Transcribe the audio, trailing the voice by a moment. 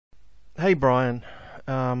Hey Brian,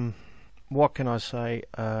 what can I say?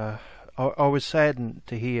 I was saddened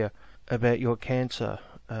to hear about your cancer.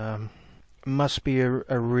 Must be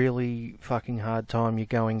a really fucking hard time you're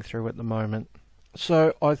going through at the moment.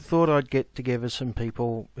 So I thought I'd get together some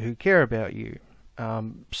people who care about you.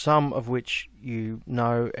 Some of which you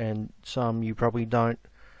know and some you probably don't.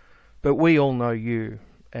 But we all know you,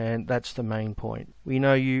 and that's the main point. We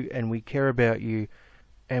know you and we care about you,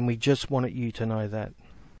 and we just wanted you to know that.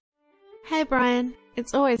 Hey Brian,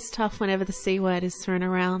 it's always tough whenever the C word is thrown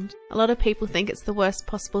around. A lot of people think it's the worst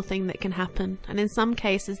possible thing that can happen, and in some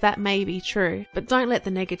cases that may be true, but don't let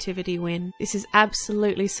the negativity win. This is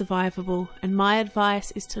absolutely survivable, and my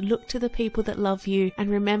advice is to look to the people that love you and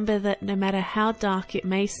remember that no matter how dark it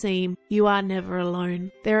may seem, you are never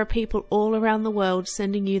alone. There are people all around the world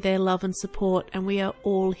sending you their love and support, and we are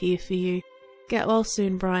all here for you. Get well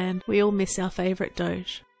soon, Brian. We all miss our favourite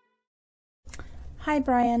Doge. Hi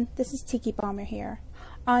Brian, this is Tiki Bomber here.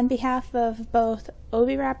 On behalf of both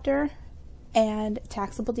Oviraptor and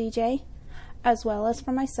Taxable DJ, as well as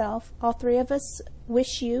for myself, all three of us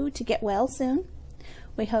wish you to get well soon.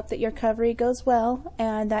 We hope that your recovery goes well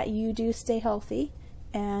and that you do stay healthy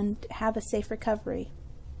and have a safe recovery.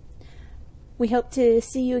 We hope to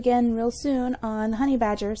see you again real soon on the Honey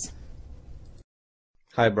Badgers.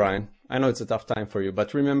 Hi Brian, I know it's a tough time for you,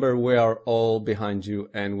 but remember we are all behind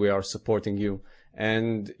you and we are supporting you.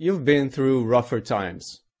 And you've been through rougher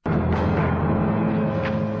times.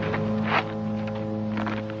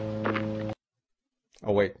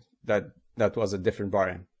 Oh wait, that was a different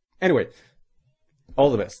Brian. Anyway,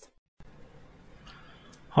 all the best.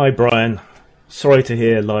 Hi Brian, sorry to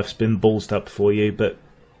hear life's been ballsed up for you, but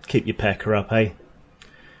keep your pecker up, eh?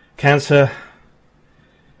 Cancer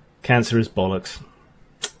is bollocks.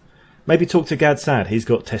 Maybe talk to Gad Sad, he's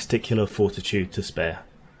got testicular fortitude to spare.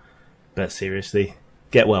 But seriously,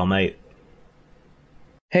 get well, mate.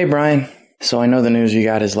 Hey, Brian. So I know the news you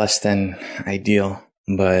got is less than ideal,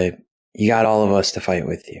 but you got all of us to fight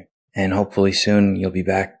with you. And hopefully soon you'll be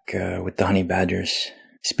back with the Honey Badgers,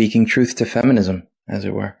 speaking truth to feminism, as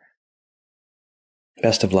it were.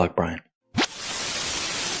 Best of luck, Brian.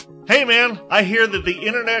 Hey man, I hear that the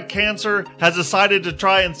internet cancer has decided to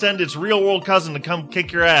try and send its real world cousin to come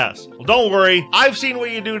kick your ass. Well, don't worry. I've seen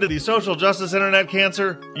what you do to the social justice internet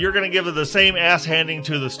cancer. You're gonna give it the same ass handing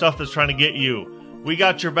to the stuff that's trying to get you. We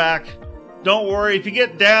got your back. Don't worry. If you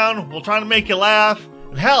get down, we'll try to make you laugh.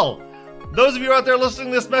 And hell, those of you out there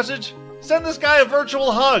listening to this message, send this guy a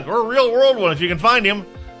virtual hug or a real world one if you can find him.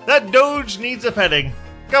 That Doge needs a petting.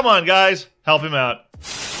 Come on, guys. Help him out.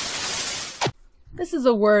 This is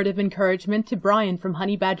a word of encouragement to Brian from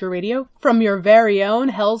Honey Badger Radio, from your very own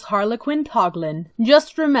Hell's Harlequin Toglin.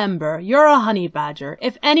 Just remember, you're a honey badger.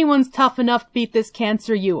 If anyone's tough enough to beat this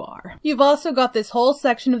cancer, you are. You've also got this whole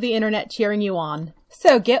section of the internet cheering you on.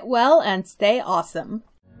 So get well and stay awesome.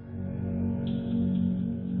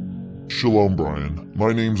 Shalom, Brian.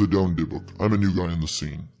 My name's Adon Dibuk. I'm a new guy in the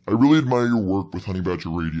scene. I really admire your work with Honey Badger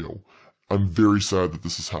Radio. I'm very sad that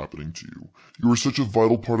this is happening to you. You are such a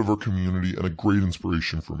vital part of our community and a great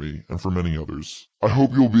inspiration for me and for many others. I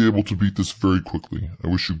hope you'll be able to beat this very quickly. I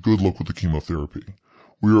wish you good luck with the chemotherapy.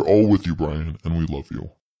 We are all with you, Brian, and we love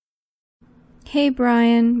you. Hey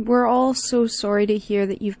Brian, we're all so sorry to hear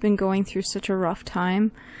that you've been going through such a rough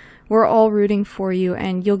time. We're all rooting for you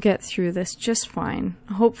and you'll get through this just fine.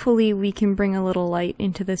 Hopefully we can bring a little light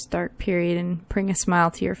into this dark period and bring a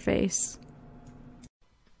smile to your face.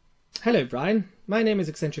 Hello, Brian. My name is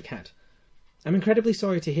Eccentric Hat. I'm incredibly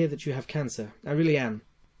sorry to hear that you have cancer. I really am.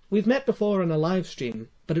 We've met before on a live stream,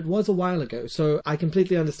 but it was a while ago, so I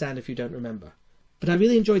completely understand if you don't remember. But I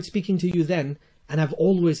really enjoyed speaking to you then, and I've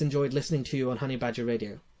always enjoyed listening to you on Honey Badger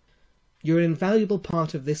Radio. You're an invaluable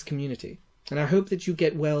part of this community, and I hope that you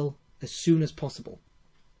get well as soon as possible.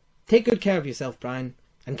 Take good care of yourself, Brian,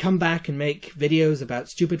 and come back and make videos about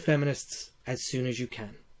stupid feminists as soon as you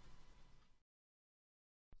can.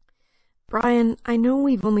 Brian, I know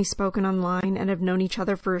we've only spoken online and have known each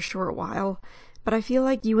other for a short while, but I feel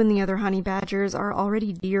like you and the other Honey Badgers are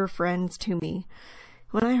already dear friends to me.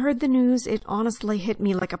 When I heard the news, it honestly hit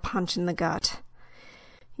me like a punch in the gut.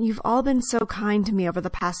 You've all been so kind to me over the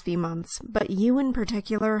past few months, but you in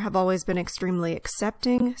particular have always been extremely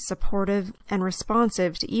accepting, supportive, and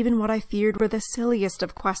responsive to even what I feared were the silliest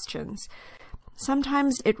of questions.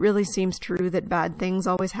 Sometimes it really seems true that bad things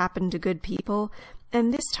always happen to good people,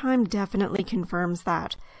 and this time definitely confirms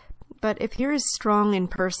that. But if you're as strong in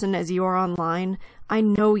person as you are online, I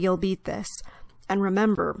know you'll beat this. And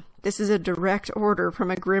remember, this is a direct order from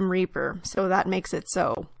a Grim Reaper, so that makes it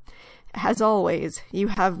so. As always, you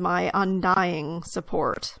have my undying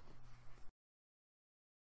support.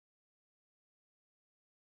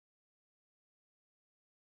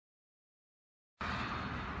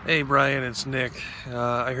 Hey Brian, it's Nick.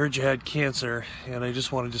 I heard you had cancer, and I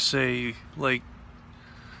just wanted to say,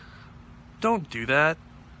 don't do that,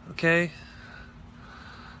 okay?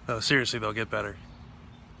 No, seriously, they'll get better.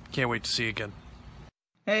 Can't wait to see you again.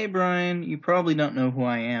 Hey Brian, you probably don't know who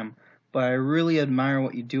I am, but I really admire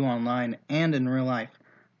what you do online and in real life.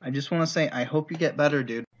 I just want to say I hope you get better,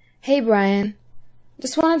 dude. Hey Brian,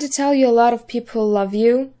 just wanted to tell you a lot of people love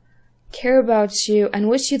you, care about you, and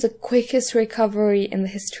wish you the quickest recovery in the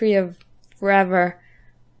history of forever.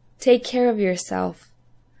 Take care of yourself.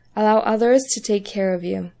 Allow others to take care of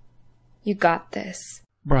you. You got this.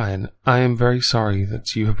 Brian, I am very sorry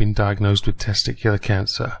that you have been diagnosed with testicular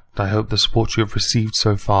cancer. I hope the support you have received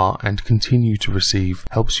so far and continue to receive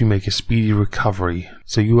helps you make a speedy recovery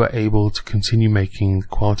so you are able to continue making the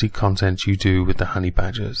quality content you do with the Honey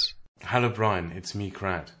Badgers. Hello Brian, it's me,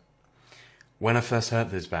 Crad. When I first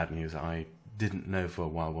heard this bad news, I didn't know for a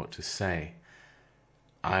while what to say.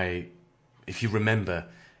 If you remember,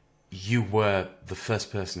 you were the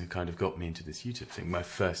first person who kind of got me into this YouTube thing, my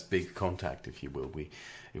first big contact, if you will.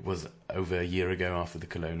 It was over a year ago after the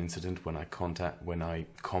Cologne incident when I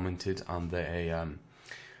commented under a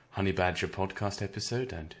Honey Badger podcast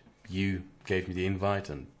episode, and you gave me the invite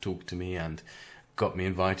and talked to me and got me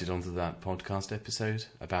invited onto that podcast episode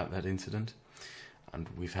about that incident. And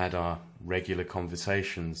we've had our regular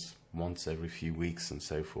conversations once every few weeks and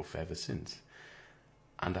so forth ever since.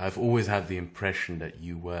 And I've always had the impression that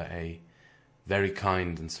you were a very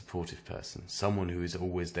kind and supportive person, someone who is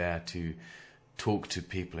always there to talk to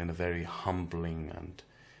people in a very humbling and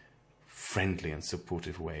friendly and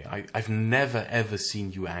supportive way. I've never ever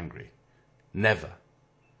seen you angry. Never.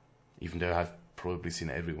 Even though I've probably seen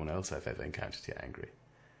everyone else I've ever encountered here angry.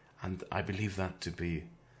 And I believe that to be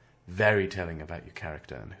very telling about your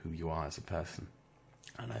character and who you are as a person.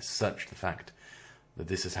 And as such, the fact that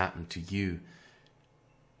this has happened to you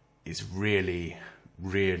is really,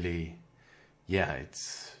 really,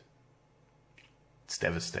 it's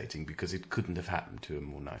devastating, because it couldn't have happened to a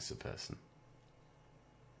more nicer person.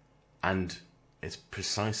 And it's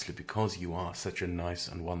precisely because you are such a nice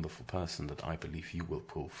and wonderful person that I believe you will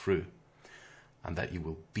pull through, and that you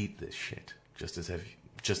will beat this shit, just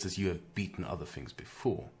as you have beaten other things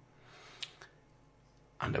before.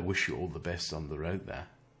 And I wish you all the best on the road there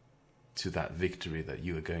to that victory that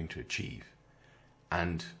you are going to achieve.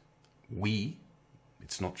 And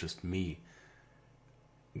it's not just me,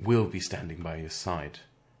 will be standing by your side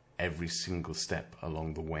every single step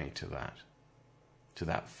along the way to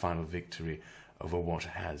that final victory over what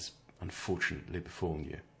has unfortunately befallen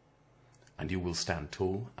you. And you will stand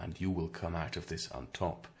tall, and you will come out of this on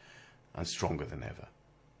top and stronger than ever.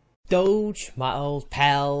 Doge, my old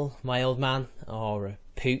pal, my old man, or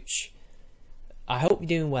pooch, I hope you're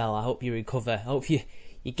doing well. I hope you recover. I hope you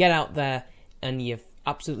get out there and you've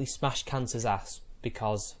absolutely smashed cancer's ass,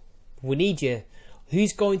 because we need you.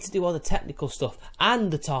 Who's going to do all the technical stuff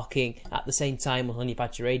and the talking at the same time on Honey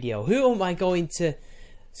Badger Radio? Who am I going to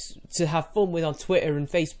have fun with on Twitter and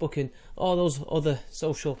Facebook and all those other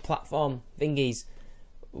social platform thingies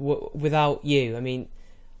without you? I mean,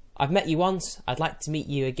 I've met you once. I'd like to meet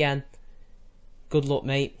you again. Good luck,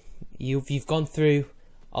 mate. You've gone through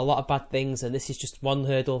a lot of bad things, and this is just one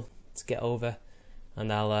hurdle to get over.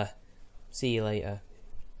 And I'll see you later.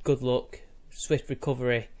 Good luck, swift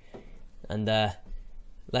recovery, and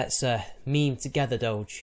let's meme together,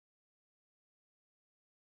 Doge.